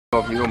You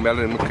know,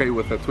 Melany Mackay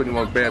with her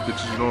 21 bad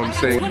bitches, you know what I'm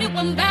saying?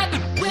 21 bad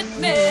with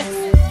me.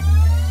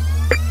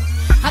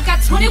 I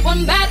got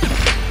 21 bad.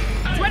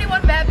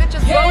 21 bad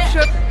bitches, road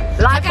trip,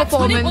 live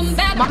performance,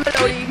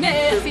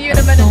 Mamelodi. See you in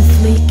a minute. Don't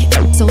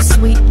fleek, so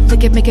sweet.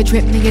 Look at, make it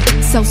drip, nigga,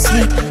 so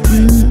sweet.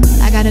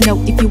 I gotta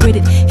know if you with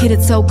it. Hit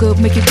it so good,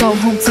 make you go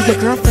home to your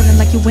girl feeling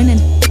like you're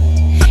winning.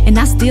 And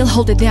I still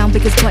hold it down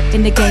because what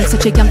in the game,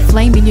 such a young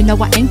flame, and you know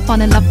I ain't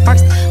falling in love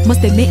first.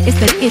 Must admit it's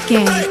the it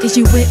game. Is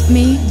you with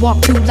me?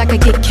 Walk through like I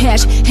get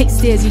cash. Hate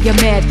says you're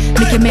mad.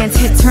 Make your man's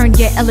head turn.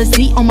 Yeah,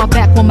 LSD on my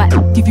back, on my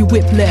give you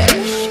whiplash.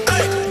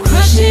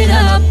 Crush it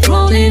up,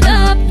 roll it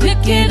up,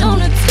 pick it on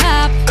the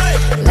top,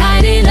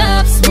 light it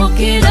up, smoke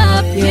it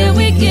up. Yeah,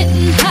 we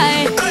getting high.